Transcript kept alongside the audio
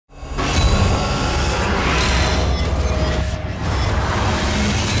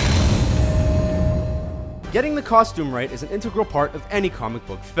Getting the costume right is an integral part of any comic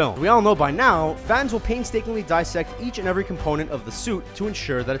book film. We all know by now, fans will painstakingly dissect each and every component of the suit to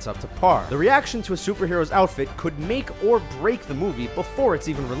ensure that it's up to par. The reaction to a superhero's outfit could make or break the movie before it's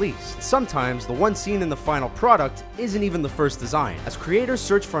even released. Sometimes, the one seen in the final product isn't even the first design. As creators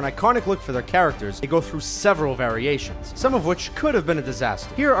search for an iconic look for their characters, they go through several variations, some of which could have been a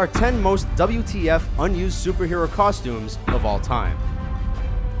disaster. Here are 10 most WTF unused superhero costumes of all time.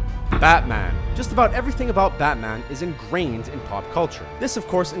 Batman. Just about everything about Batman is ingrained in pop culture. This, of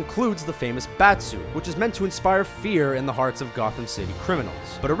course, includes the famous Batsuit, which is meant to inspire fear in the hearts of Gotham City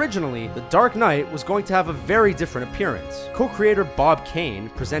criminals. But originally, The Dark Knight was going to have a very different appearance. Co-creator Bob Kane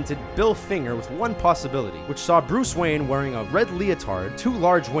presented Bill Finger with one possibility, which saw Bruce Wayne wearing a red leotard, 2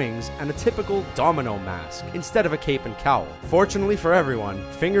 large wings, and a typical domino mask, instead of a cape and cowl. Fortunately for everyone,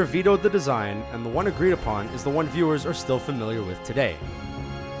 Finger vetoed the design, and the one agreed upon is the one viewers are still familiar with today.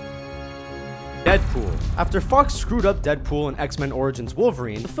 Deadpool. After Fox screwed up Deadpool and X-Men Origins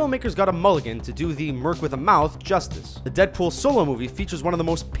Wolverine, the filmmakers got a mulligan to do the merc with a mouth justice. The Deadpool solo movie features one of the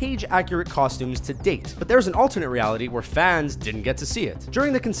most page-accurate costumes to date, but there's an alternate reality where fans didn't get to see it.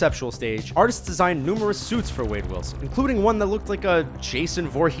 During the conceptual stage, artists designed numerous suits for Wade Wilson, including one that looked like a Jason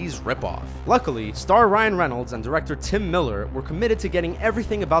Voorhees ripoff. Luckily, star Ryan Reynolds and director Tim Miller were committed to getting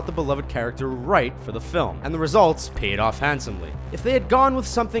everything about the beloved character right for the film, and the results paid off handsomely. If they had gone with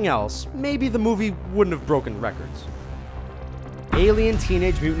something else, maybe the movie wouldn't have broken records. Alien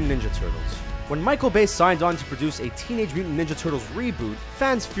Teenage Mutant Ninja Turtles. When Michael Bay signed on to produce a Teenage Mutant Ninja Turtles reboot,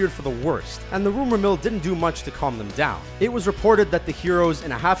 fans feared for the worst, and the rumor mill didn't do much to calm them down. It was reported that the heroes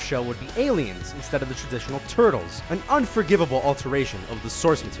in a half-shell would be aliens instead of the traditional turtles, an unforgivable alteration of the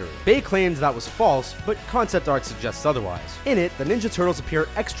source material. Bay claimed that was false, but concept art suggests otherwise. In it, the Ninja Turtles appear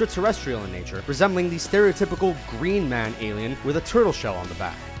extraterrestrial in nature, resembling the stereotypical Green Man alien with a turtle shell on the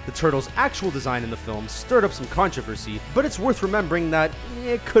back. The turtle's actual design in the film stirred up some controversy, but it's worth remembering that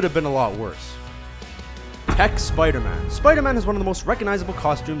it could have been a lot worse. Tech Spider-Man. Spider-Man has one of the most recognizable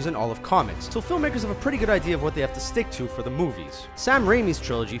costumes in all of comics, so filmmakers have a pretty good idea of what they have to stick to for the movies. Sam Raimi's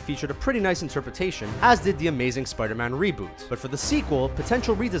trilogy featured a pretty nice interpretation, as did the Amazing Spider-Man reboot. But for the sequel,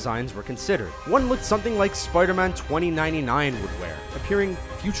 potential redesigns were considered. One looked something like Spider-Man 2099 would wear, appearing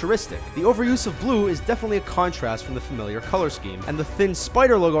futuristic. The overuse of blue is definitely a contrast from the familiar color scheme, and the thin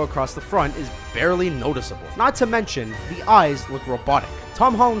spider logo across the front is barely noticeable. Not to mention, the eyes look robotic.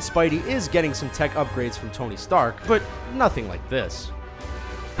 Tom Holland's Spidey is getting some tech upgrades from Tony Stark, but nothing like this.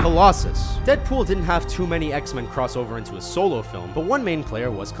 Colossus. Deadpool didn't have too many X-Men cross over into a solo film, but one main player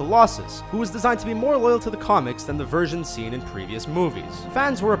was Colossus, who was designed to be more loyal to the comics than the versions seen in previous movies.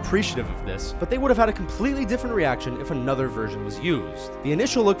 Fans were appreciative of this, but they would have had a completely different reaction if another version was used. The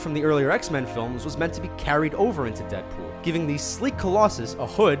initial look from the earlier X-Men films was meant to be carried over into Deadpool, giving the sleek Colossus a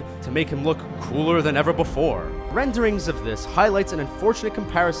hood to make him look cooler than ever before. Renderings of this highlights an unfortunate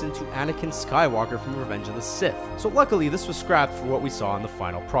comparison to Anakin Skywalker from Revenge of the Sith, so luckily this was scrapped for what we saw in the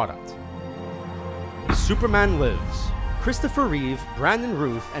final product. Superman Lives. Christopher Reeve, Brandon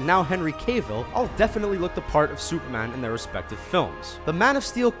Routh, and now Henry Cavill all definitely look the part of Superman in their respective films. The Man of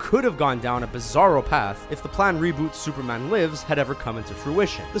Steel could have gone down a bizarro path if the planned reboot Superman Lives had ever come into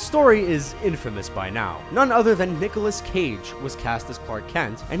fruition. The story is infamous by now. None other than Nicolas Cage was cast as Clark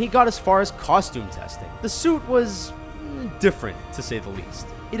Kent, and he got as far as costume testing. The suit was different, to say the least.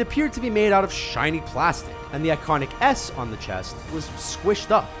 It appeared to be made out of shiny plastic, and the iconic S on the chest was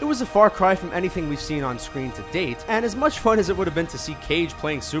squished up. It was a far cry from anything we've seen on screen to date, and as much fun as it would have been to see Cage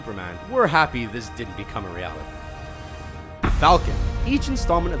playing Superman, we're happy this didn't become a reality. Falcon. Each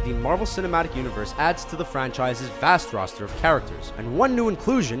installment of the Marvel Cinematic Universe adds to the franchise's vast roster of characters, and one new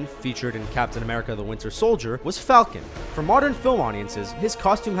inclusion, featured in Captain America: The Winter Soldier, was Falcon. For modern film audiences, his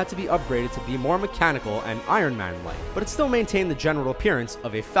costume had to be upgraded to be more mechanical and Iron Man-like, but it still maintained the general appearance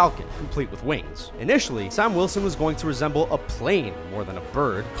of a falcon, complete with wings. Initially, Sam Wilson was going to resemble a plane more than a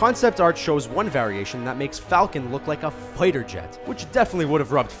bird. Concept art shows one variation that makes Falcon look like a fighter jet, which definitely would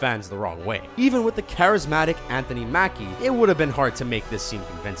have rubbed fans the wrong way. Even with the charismatic Anthony Mackie, it would have been hard to make this seem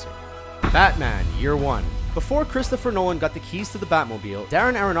convincing. Batman Year One. Before Christopher Nolan got the keys to the Batmobile,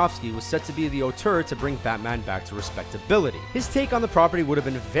 Darren Aronofsky was set to be the auteur to bring Batman back to respectability. His take on the property would have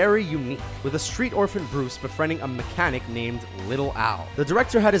been very unique, with a street orphan Bruce befriending a mechanic named Little Al. The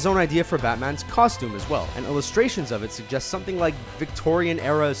director had his own idea for Batman's costume as well, and illustrations of it suggest something like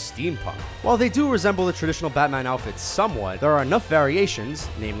Victorian-era steampunk. While they do resemble the traditional Batman outfits somewhat, there are enough variations,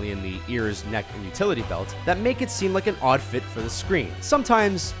 namely in the ears, neck, and utility belt, that make it seem like an odd fit for the screen.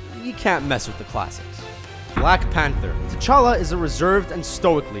 Sometimes, you can't mess with the classics. Black Panther. T'Challa is a reserved and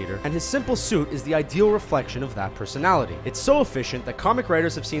stoic leader, and his simple suit is the ideal reflection of that personality. It's so efficient that comic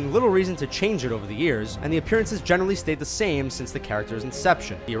writers have seen little reason to change it over the years, and the appearances generally stayed the same since the character's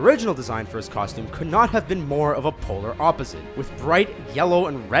inception. The original design for his costume could not have been more of a polar opposite, with bright yellow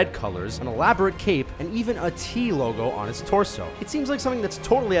and red colors, an elaborate cape, and even a T logo on his torso. It seems like something that's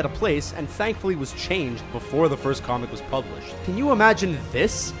totally out of place, and thankfully was changed before the first comic was published. Can you imagine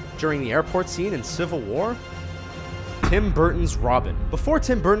this during the airport scene in Civil War? Tim Burton's Robin. Before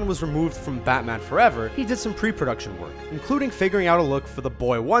Tim Burton was removed from Batman Forever, he did some pre-production work, including figuring out a look for the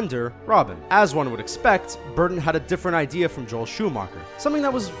boy wonder, Robin. As one would expect, Burton had a different idea from Joel Schumacher, something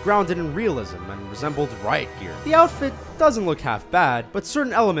that was grounded in realism and resembled riot gear. The outfit doesn't look half bad, but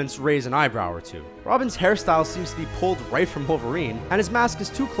certain elements raise an eyebrow or two. Robin's hairstyle seems to be pulled right from Wolverine, and his mask is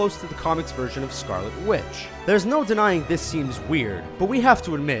too close to the comics version of Scarlet Witch. There's no denying this seems weird, but we have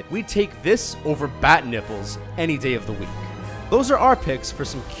to admit, we'd take this over bat nipples any day of the week. Those are our picks for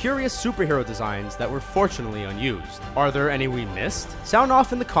some curious superhero designs that were fortunately unused. Are there any we missed? Sound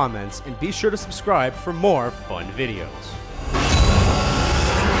off in the comments, and be sure to subscribe for more fun videos.